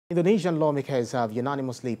Indonesian lawmakers have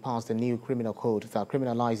unanimously passed a new criminal code that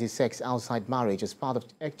criminalizes sex outside marriage as part of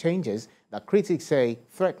changes that critics say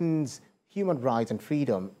threatens human rights and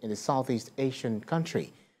freedom in the Southeast Asian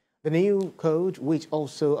country. The new code, which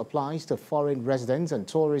also applies to foreign residents and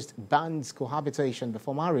tourists, bans cohabitation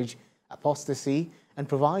before marriage, apostasy, and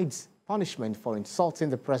provides punishment for insulting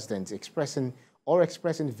the president, expressing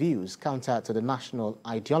views counter to the national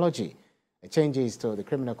ideology. The changes to the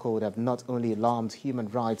criminal code have not only alarmed human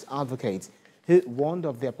rights advocates who warned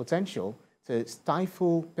of their potential to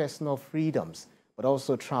stifle personal freedoms, but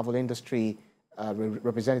also travel industry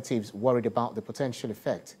representatives worried about the potential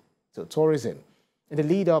effect to tourism. In the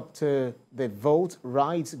lead up to the vote,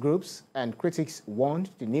 rights groups and critics warned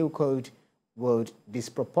the new code would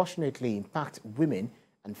disproportionately impact women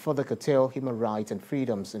and further curtail human rights and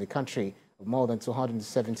freedoms in the country of more than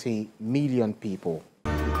 270 million people.